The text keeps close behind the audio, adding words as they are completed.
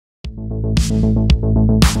Okay,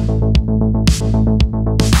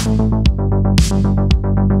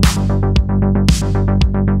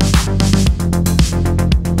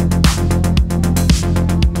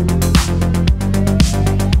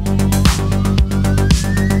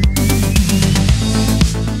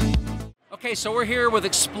 so we're here with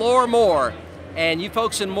Explore More, and you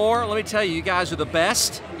folks in More, let me tell you, you guys are the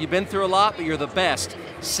best. You've been through a lot, but you're the best.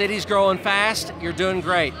 City's growing fast, you're doing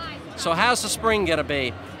great. So how's the spring gonna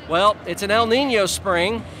be? Well, it's an El Nino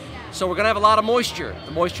spring, so we're gonna have a lot of moisture.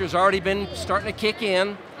 The moisture's already been starting to kick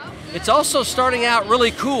in. It's also starting out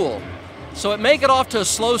really cool, so it may get off to a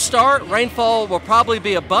slow start. Rainfall will probably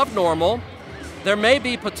be above normal. There may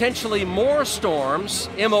be potentially more storms,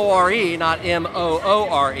 M-O-R-E, not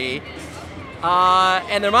M-O-O-R-E.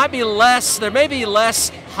 And there may be less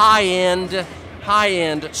high-end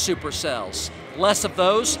supercells. Less of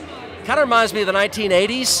those. Kind of reminds me of the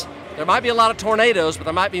 1980s. There might be a lot of tornadoes, but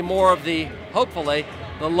there might be more of the, hopefully,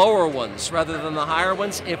 the lower ones rather than the higher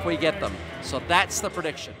ones if we get them. So that's the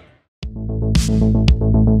prediction.